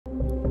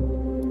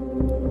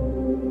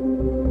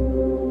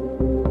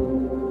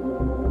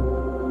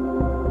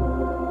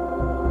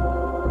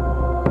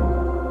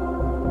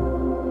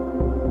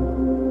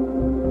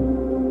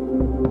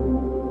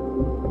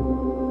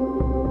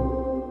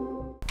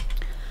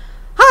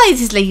Hi,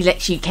 this is Lady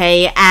Lex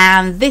UK,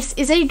 and this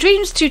is a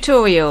Dreams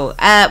tutorial.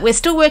 We're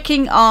still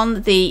working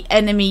on the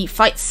enemy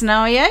fight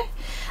scenario.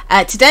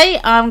 Today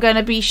I'm going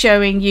to be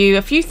showing you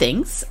a few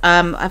things.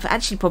 I've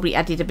actually probably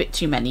added a bit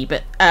too many,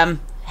 but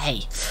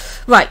hey.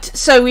 Right,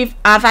 so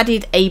I've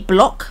added a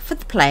block for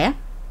the player.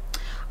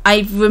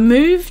 I've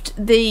removed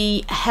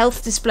the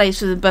health displays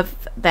from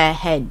above their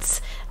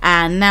heads,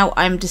 and now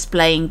I'm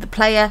displaying the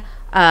player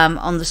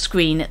on the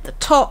screen at the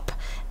top,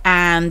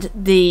 and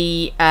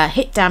the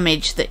hit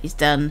damage that is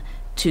done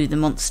to the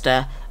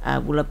monster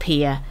will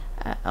appear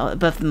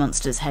above the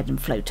monster's head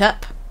and float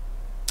up.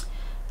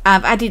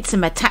 I've added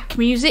some attack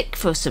music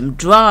for some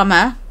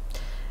drama,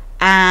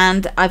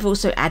 and I've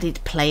also added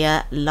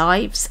player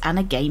lives and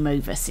a game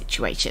over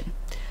situation.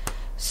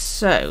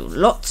 So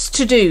lots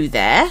to do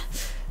there.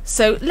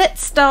 So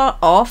let's start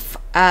off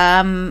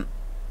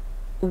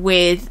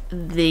with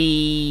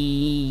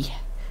the...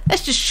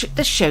 Let's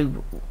show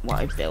what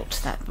I've built.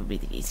 That would be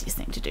the easiest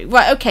thing to do.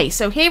 Right, okay,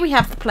 so here we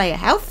have the player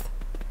health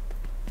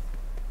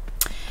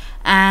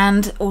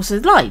and also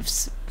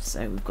lives.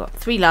 So we've got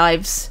 3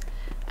 lives,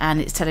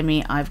 and it's telling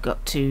me I've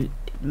got to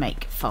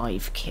make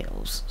 5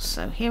 kills.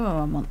 So here are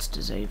our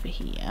monsters over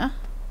here.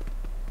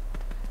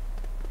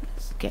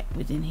 Let's get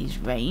within his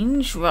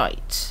range.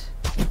 Right.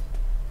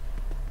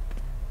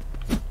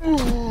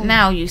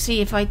 Now you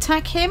see if I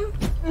attack him,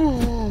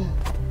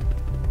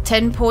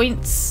 10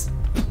 points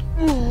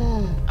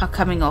are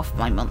coming off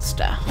my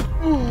monster,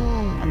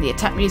 and the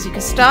attack music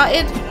has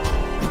started.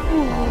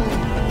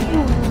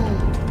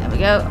 There we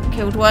go, I've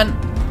killed one,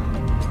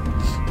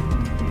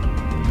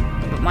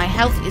 but my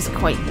health is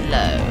quite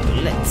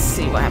low. Let's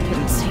see what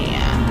happens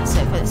here.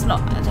 So if it's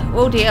not,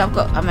 oh dear,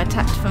 I'm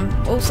attacked from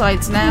all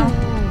sides now,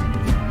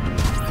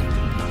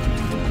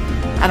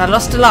 and I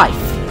lost a life,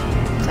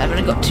 so I've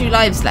only got 2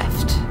 lives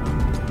left.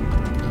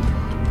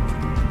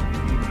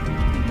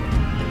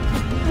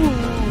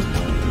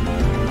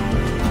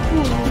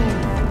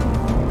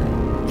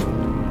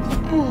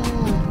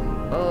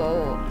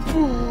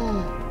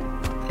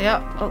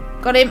 Yep, oh,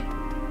 got him.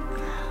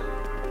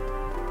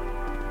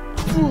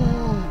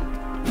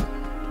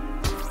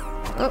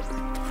 Oh.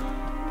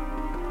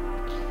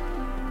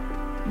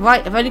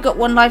 Right, I've only got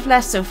 1 life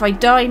left, so if I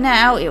die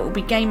now, it will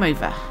be game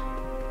over.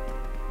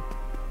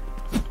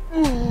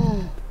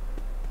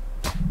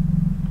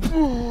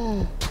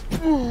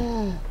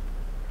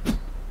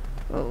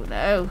 Oh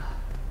no.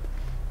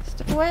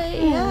 Step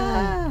away.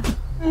 Ah.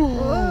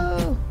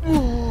 Whoa.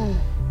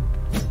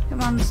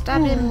 Come on,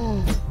 stab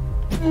him.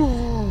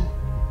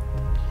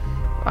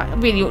 Right, I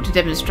really ought to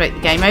demonstrate the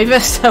game over,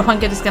 so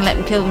I'm just going to let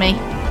them kill me.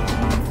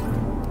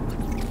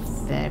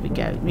 There we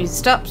go. Music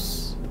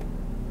stops.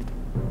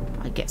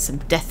 I get some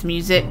death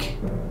music.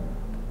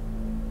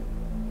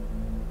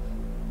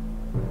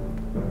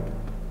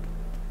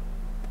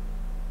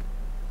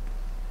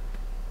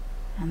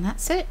 And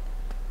that's it.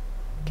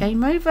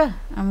 Game over.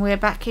 And we're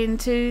back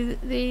into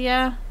the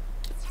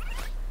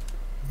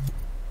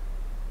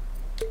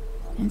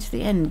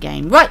end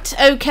game. Right,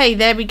 okay,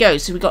 there we go.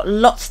 So we've got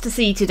lots to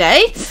see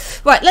today.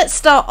 Right, let's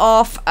start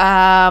off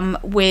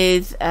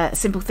with a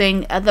simple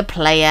thing, the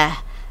player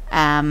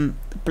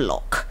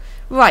block.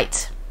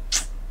 Right.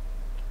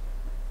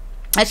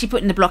 Actually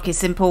putting the block is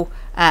simple.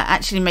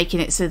 Actually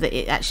making it so that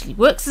it actually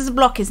works as a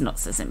block is not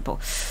so simple.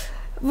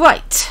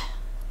 Right.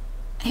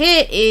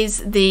 Here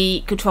is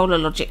the controller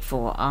logic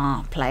for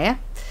our player.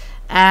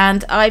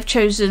 And I've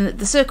chosen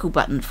the circle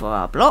button for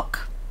our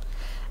block.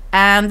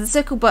 And the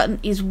circle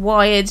button is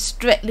wired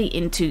directly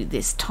into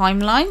this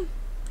timeline.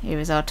 Here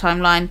is our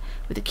timeline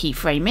with a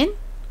keyframe in,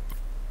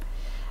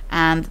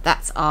 and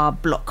that's our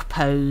block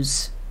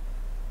pose.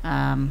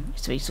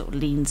 So he sort of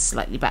leans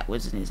slightly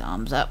backwards and his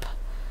arms up.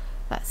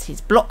 That's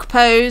his block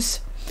pose.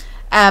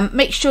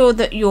 Make sure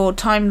that your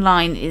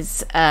timeline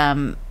is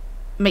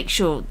make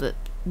sure that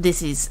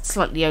this is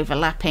slightly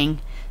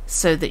overlapping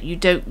so that you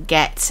don't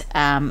get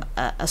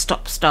a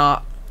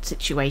stop-start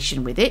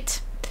situation with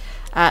it.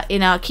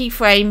 In our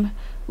keyframe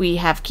we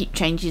have keep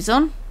changes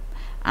on,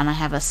 and I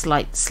have a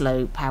slight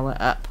slow power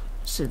up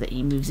so that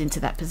he moves into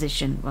that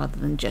position rather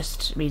than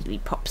just immediately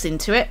pops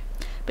into it,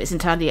 but it's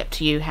entirely up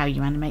to you how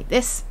you animate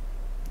this.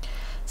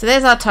 So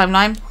there's our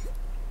timeline,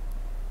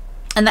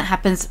 and that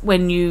happens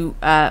when you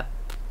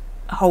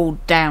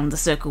hold down the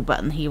circle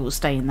button. He will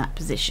stay in that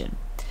position.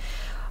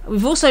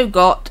 We've also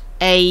got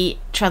a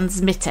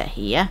transmitter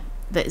here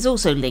that is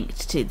also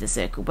linked to the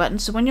circle button,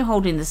 so when you're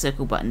holding the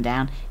circle button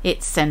down,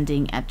 it's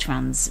sending a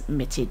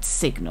transmitted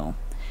signal.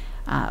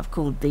 I've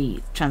called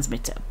the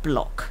transmitter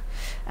block.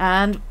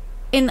 And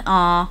in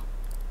our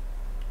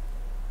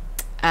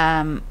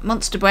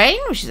monster brain,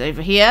 which is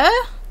over here,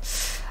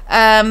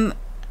 in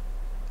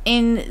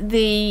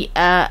the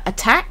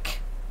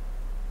attack,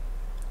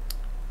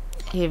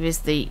 here is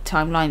the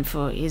timeline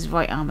for his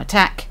right arm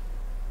attack.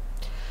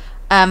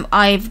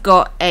 I've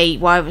got a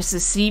wireless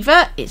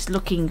receiver. It's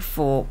looking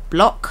for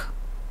block,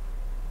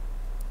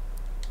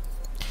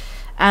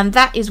 and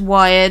that is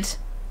wired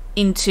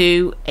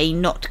into a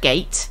NOT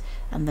gate,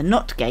 and the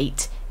NOT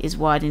gate is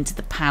wired into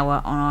the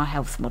power on our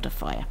health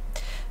modifier.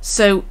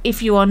 So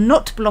if you are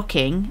not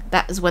blocking,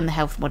 that is when the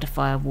health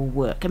modifier will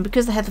work. And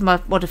because the health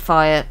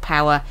modifier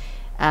power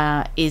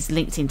is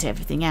linked into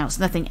everything else,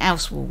 nothing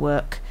else will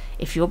work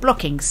if you're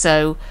blocking.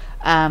 So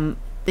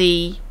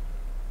the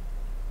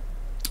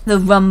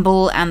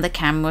rumble and the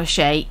camera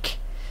shake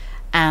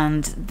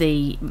and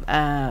the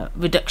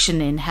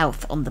reduction in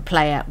health on the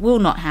player will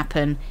not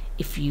happen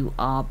if you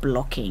are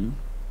blocking.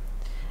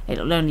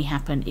 It'll only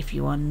happen if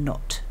you are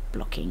not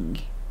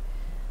blocking.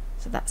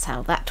 So that's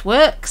how that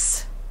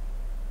works.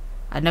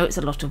 I know it's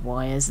a lot of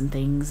wires and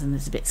things, and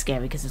it's a bit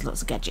scary because there's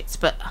lots of gadgets,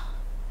 but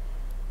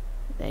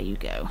there you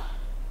go.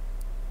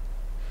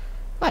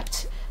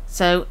 Right,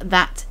 so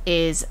that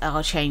is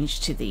our change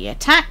to the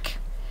attack.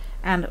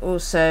 And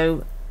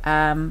also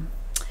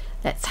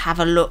let's have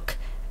a look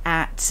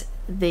at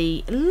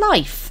the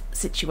life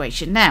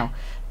situation. Now,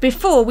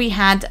 before we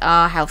had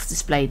our health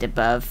displayed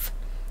above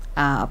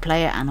our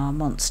player and our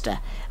monster.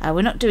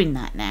 We're not doing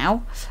that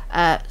now.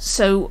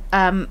 So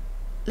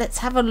let's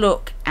have a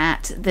look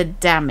at the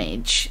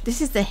damage.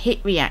 This is the hit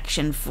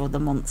reaction for the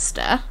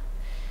monster.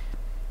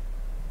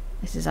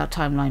 This is our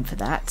timeline for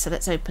that. So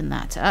let's open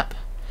that up.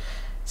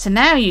 So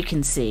now you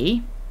can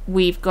see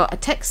we've got a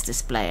text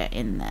displayer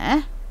in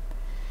there,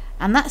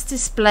 and that's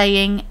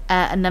displaying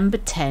a number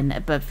 10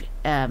 above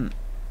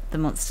the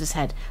monster's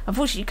head.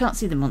 Unfortunately, you can't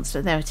see the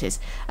monster. There it is.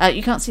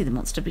 You can't see the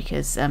monster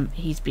because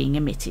he's being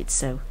emitted.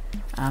 So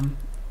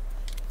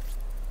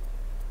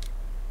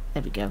there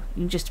we go.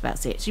 You can just about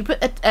see it. So you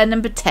put a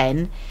number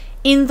 10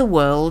 in the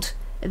world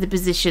at the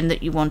position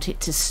that you want it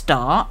to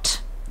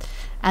start,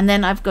 and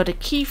then I've got a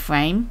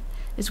keyframe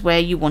is where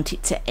you want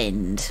it to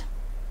end,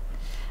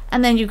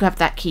 and then you have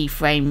that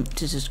keyframe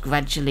to just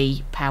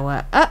gradually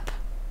power up,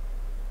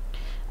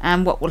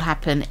 and what will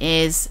happen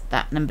is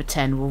that number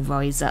 10 will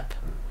rise up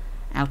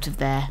out of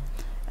there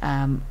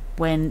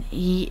when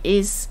he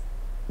is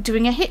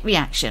doing a hit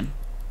reaction.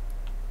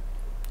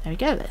 There we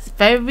go. That's a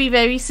very,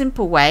 very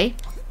simple way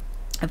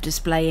of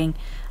displaying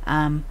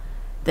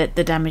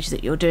the damage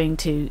that you're doing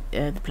to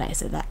the player.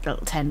 So that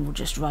little 10 will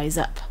just rise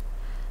up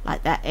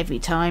like that every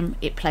time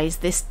it plays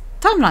this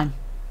timeline.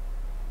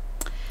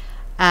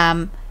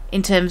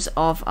 In terms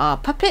of our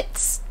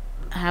puppets,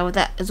 how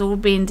that has all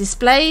been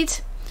displayed,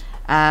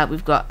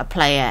 we've got the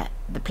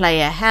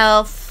player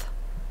health,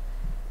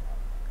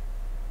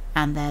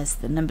 and there's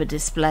the number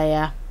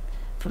displayer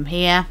from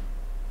here.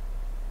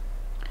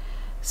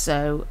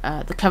 So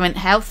the current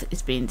health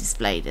is being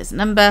displayed as a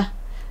number,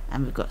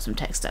 and we've got some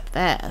text up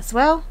there as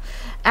well.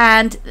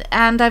 And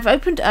I've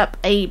opened up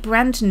a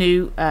brand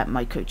new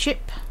microchip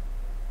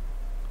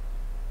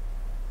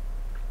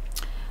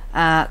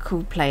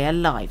called Player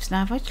Lives.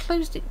 Now, have I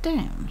closed it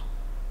down?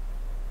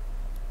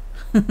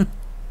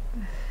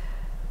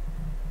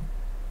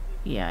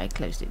 Yeah, I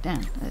closed it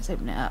down. Let's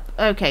open it up.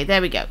 Okay,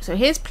 there we go. So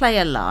here's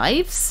Player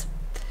Lives.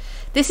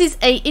 This is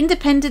a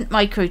independent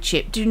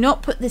microchip. Do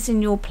not put this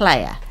in your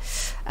player.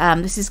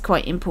 This is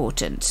quite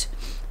important.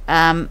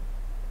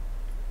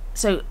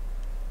 So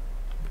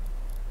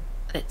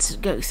let's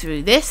go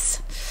through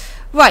this.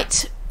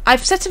 Right,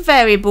 I've set a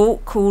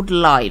variable called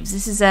lives.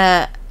 This is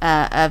a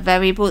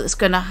variable that's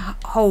going to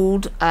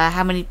hold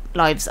how many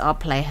lives our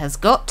player has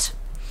got.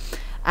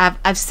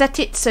 I've set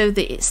it so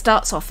that it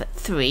starts off at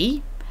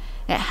 3.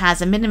 It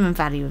has a minimum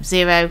value of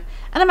 0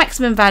 and a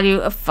maximum value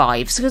of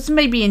 5. So because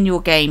maybe in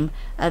your game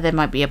there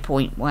might be a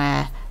point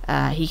where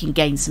he can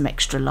gain some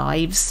extra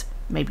lives,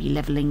 maybe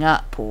leveling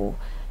up, or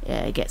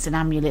gets an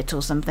amulet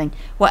or something,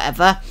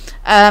 whatever.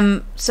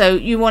 So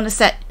you want to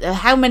set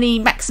how many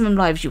maximum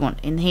lives you want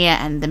in here,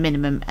 and the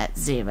minimum at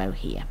 0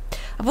 here.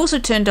 I've also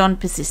turned on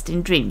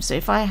persisting dreams. So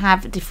if I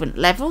have different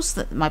levels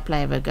that my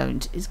player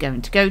is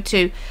going to go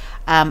to,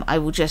 I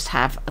will just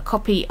have a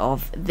copy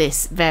of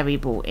this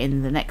variable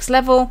in the next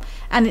level,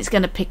 and it's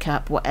going to pick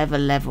up whatever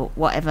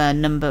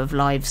number of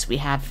lives we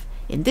have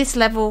in this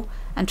level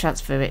and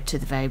transfer it to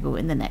the variable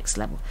in the next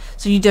level.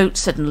 So you don't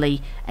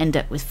suddenly end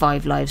up with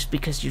 5 lives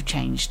because you've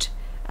changed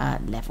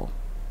level.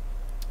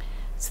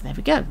 So there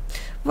we go.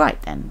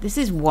 Right then, this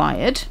is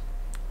wired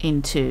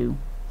into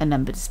a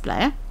number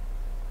displayer.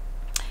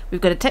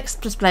 We've got a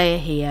text displayer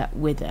here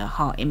with a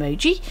heart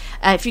emoji.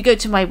 If you go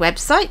to my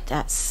website,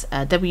 that's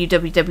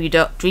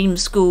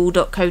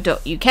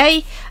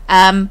www.dreamschool.co.uk,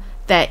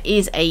 there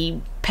is a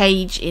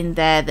page in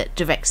there that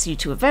directs you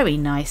to a very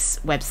nice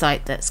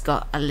website that's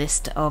got a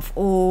list of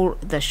all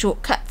the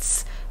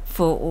shortcuts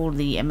for all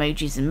the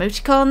emojis and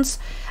emoticons.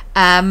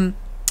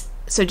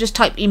 So just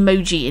type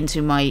emoji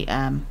into my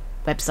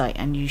website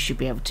and you should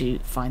be able to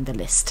find the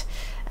list.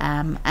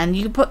 And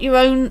you can put your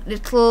own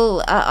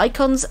little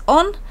icons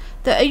on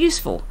that are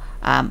useful.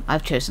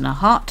 I've chosen a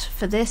heart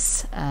for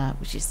this,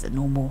 which is the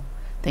normal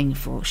thing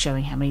for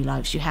showing how many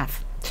lives you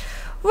have.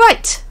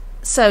 Right,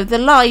 so the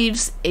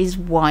lives is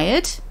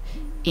wired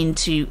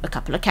into a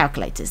couple of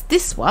calculators.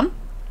 This one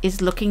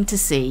is looking to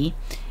see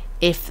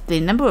if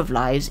the number of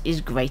lives is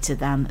greater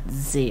than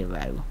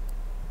 0.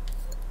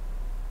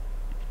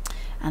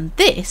 And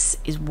this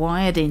is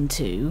wired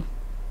into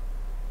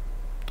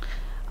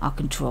our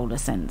controller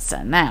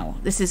sensor. Now,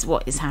 this is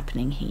what is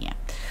happening here.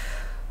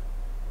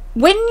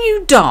 When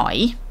you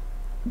die,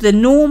 the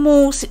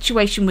normal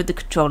situation with the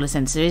controller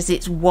sensor is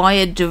it's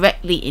wired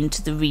directly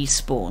into the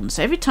respawn.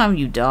 So every time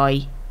you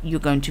die, you're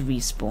going to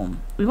respawn.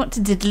 We want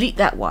to delete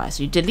that wire.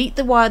 So you delete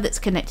the wire that's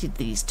connected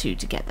these two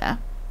together,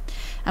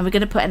 and we're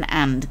going to put an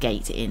AND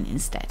gate in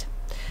instead.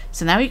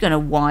 So now you're going to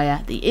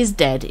wire the is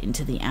dead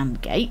into the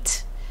AND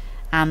gate,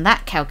 and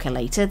that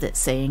calculator that's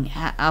saying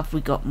have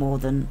we got more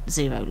than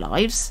 0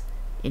 lives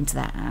into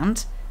that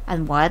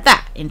and wire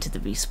that into the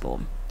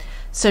respawn.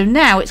 So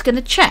now it's going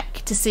to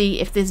check to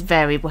see if this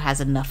variable has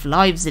enough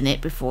lives in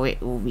it before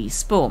it will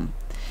respawn.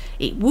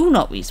 It will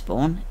not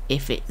respawn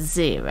if it's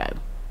 0.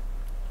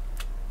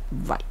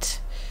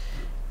 Right.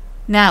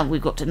 Now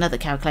we've got another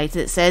calculator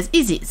that says,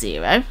 is it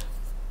 0?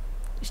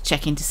 It's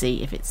checking to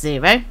see if it's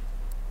 0.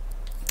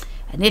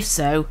 And if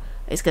so,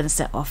 it's going to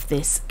set off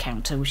this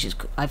counter, which is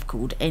I've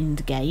called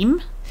end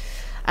game.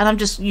 And I'm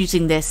just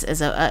using this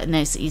as a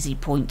nice easy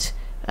point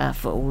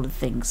for all the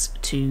things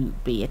to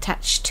be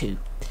attached to.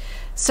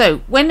 So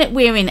when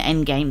we're in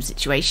end game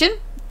situation,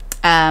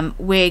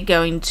 we're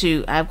going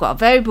to, I've got a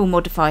variable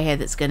modifier here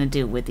that's going to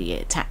deal with the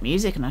attack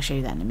music, and I'll show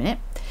you that in a minute.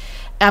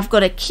 I've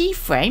got a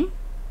keyframe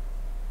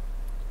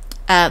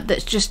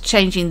that's just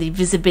changing the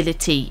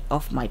visibility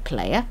of my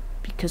player,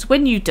 because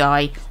when you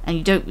die and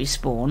you don't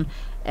respawn,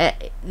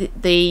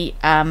 the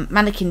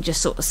mannequin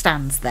just sort of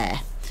stands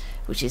there,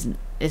 which isn't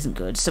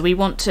good. So we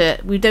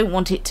don't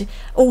want it to,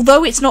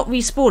 although it's not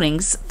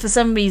respawning, for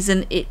some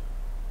reason it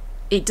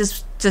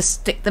does just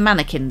stick the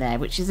mannequin there,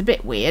 which is a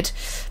bit weird,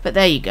 but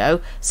there you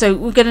go. So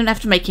we're going to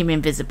have to make him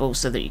invisible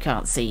so that you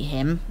can't see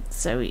him.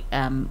 So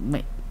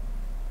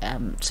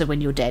so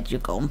when you're dead, you're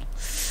gone.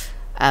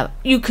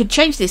 You could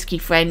change this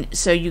keyframe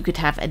so you could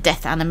have a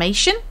death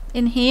animation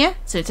in here.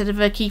 So instead of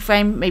a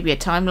keyframe, maybe a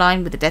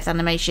timeline with a death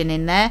animation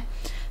in there,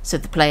 so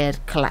the player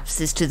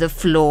collapses to the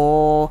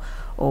floor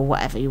or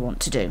whatever you want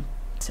to do.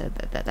 So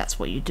that's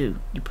what you do.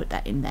 You put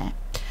that in there.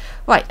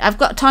 Right, I've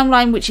got a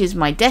timeline which is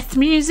my death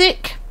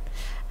music,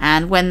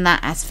 and when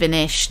that has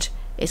finished,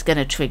 it's going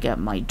to trigger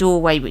my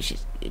doorway, which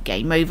is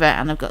game over,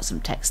 and I've got some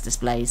text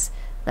displays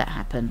that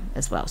happen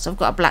as well. So I've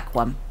got a black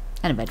one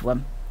and a red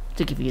one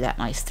to give you that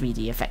nice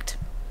 3D effect.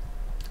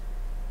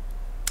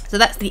 So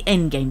that's the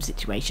end game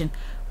situation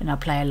when our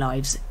player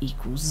lives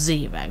equals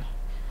 0.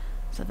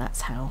 So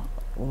that's how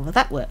all of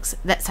that works.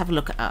 Let's have a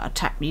look at our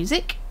attack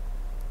music.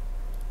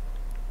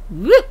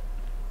 Whoop.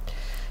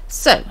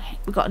 So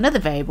we've got another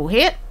variable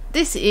here.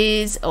 This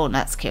is, oh,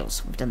 that's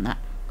kills. We've done that.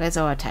 Where's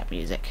our attack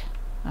music?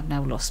 I've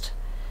now lost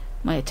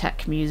my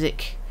attack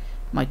music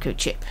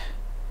microchip,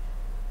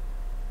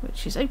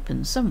 which is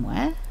open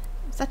somewhere.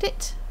 Is that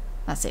it?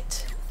 That's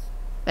it.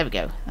 There we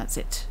go. That's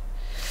it.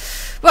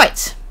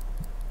 Right.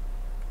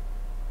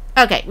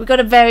 Okay, we've got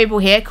a variable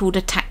here called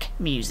attack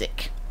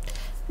music.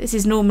 This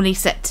is normally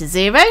set to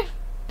 0.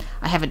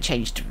 I haven't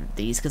changed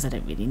these because I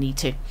don't really need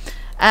to.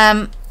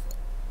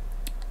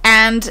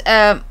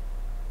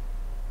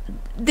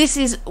 This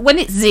is when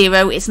it's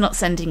 0, it's not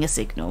sending a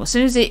signal. As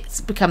soon as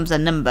it becomes a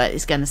number,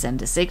 it's going to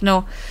send a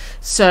signal.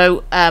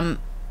 So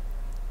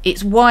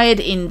it's wired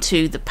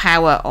into the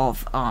power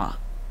of our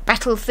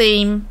battle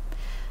theme.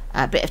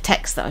 A bit of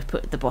text that I've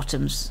put at the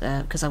bottoms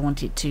because I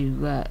wanted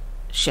to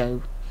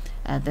show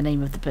the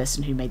name of the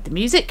person who made the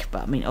music,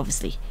 but I mean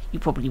obviously you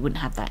probably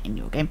wouldn't have that in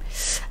your game.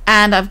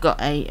 And I've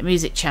got a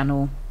music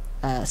channel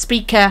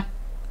speaker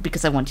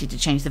because I wanted to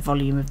change the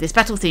volume of this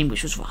battle theme,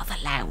 which was rather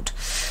loud.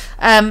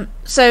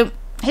 So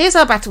here's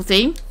our battle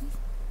theme.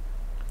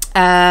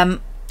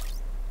 I've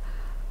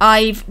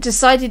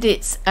decided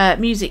it's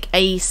music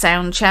A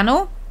sound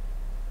channel.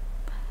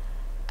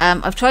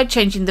 I've tried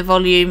changing the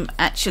volume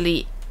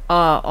actually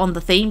on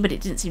the theme, but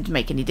it didn't seem to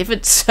make any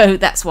difference, so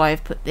that's why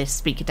I've put this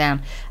speaker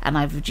down, and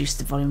I've reduced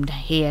the volume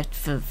here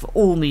for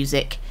all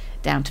music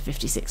down to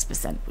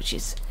 56%, which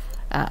is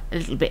a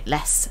little bit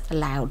less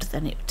loud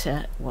than it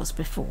was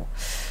before.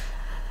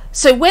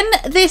 So when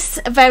this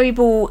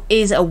variable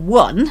is a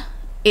 1,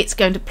 it's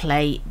going to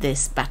play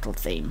this battle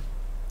theme.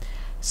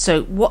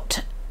 So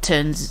what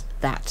turns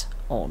that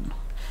on?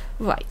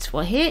 Right,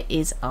 well here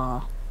is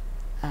our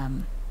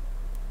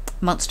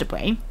monster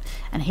brain,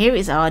 and here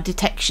is our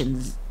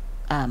detections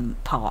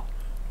part.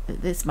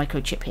 This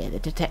microchip here, the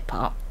detect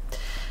part,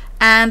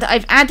 and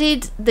I've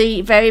added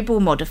the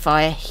variable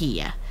modifier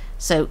here.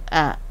 So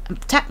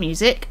attack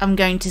music, I'm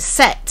going to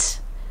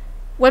set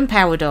when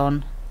powered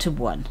on to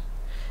 1.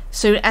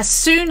 So as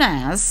soon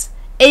as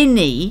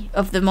any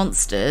of the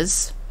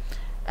monsters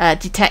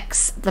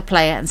detects the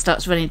player and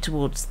starts running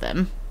towards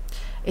them,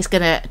 it's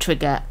going to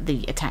trigger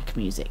the attack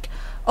music.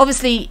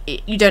 Obviously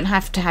you don't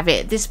have to have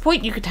it at this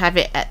point. You could have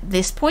it at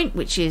this point,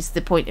 which is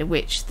the point at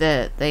which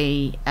the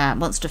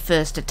monster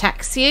first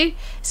attacks you.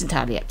 It's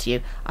entirely up to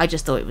you. I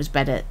just thought it was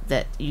better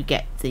that you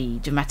get the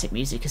dramatic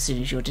music as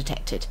soon as you're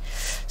detected.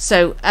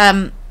 So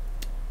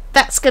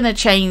that's going to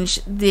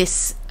change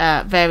this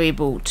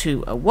variable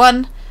to a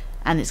 1,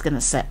 and it's going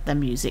to set the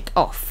music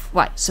off.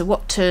 Right, so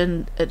what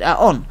turns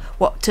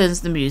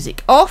the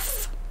music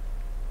off?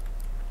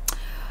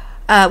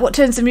 What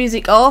turns the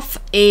music off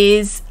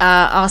is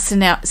our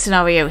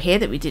scenario here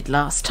that we did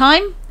last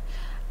time.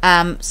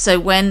 So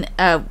when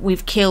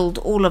we've killed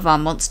all of our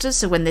monsters,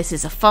 so when this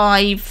is a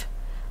 5,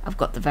 I've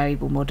got the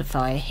variable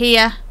modifier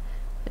here,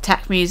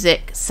 attack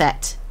music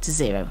set to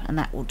 0, and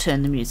that will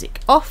turn the music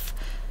off.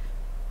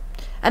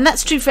 And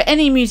that's true for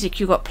any music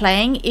you've got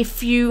playing.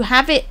 If you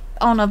have it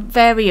on a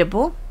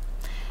variable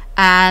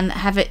and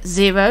have it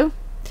 0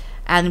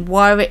 and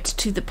wire it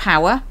to the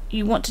power,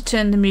 you want to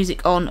turn the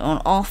music on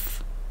or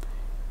off.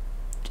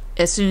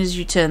 As soon as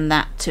you turn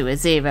that to a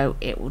 0,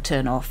 it will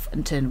turn off,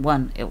 and turn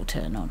 1, it will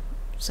turn on.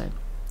 So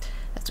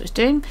that's what it's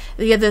doing.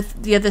 The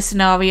other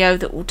scenario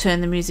that will turn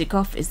the music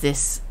off is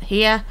this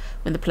here,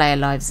 when the player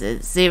lives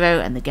at 0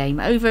 and the game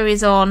over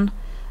is on.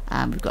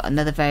 We've got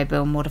another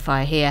variable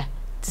modifier here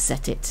to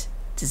set it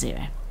to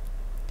 0.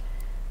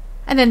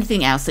 And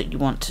anything else that you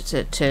want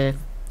to turn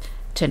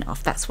it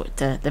off, that's what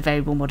the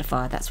variable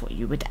modifier, that's what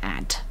you would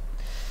add.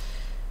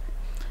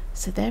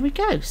 So there we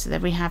go. So there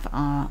we have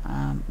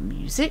our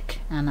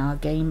music and our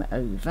game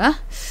over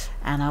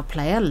and our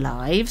player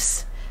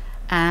lives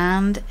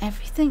and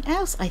everything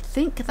else. I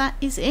think that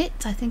is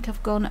it. I think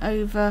I've gone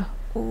over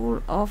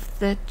all of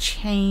the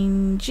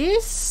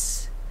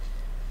changes.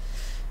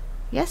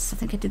 Yes, I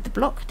think I did the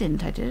block,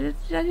 didn't I? Did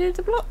I do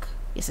the block?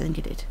 Yes, I think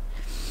I did.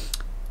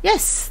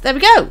 Yes, there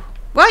we go.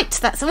 Right,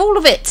 that's all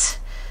of it.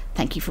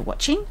 Thank you for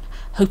watching.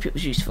 Hope it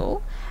was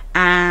useful,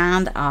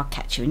 and I'll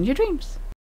catch you in your dreams.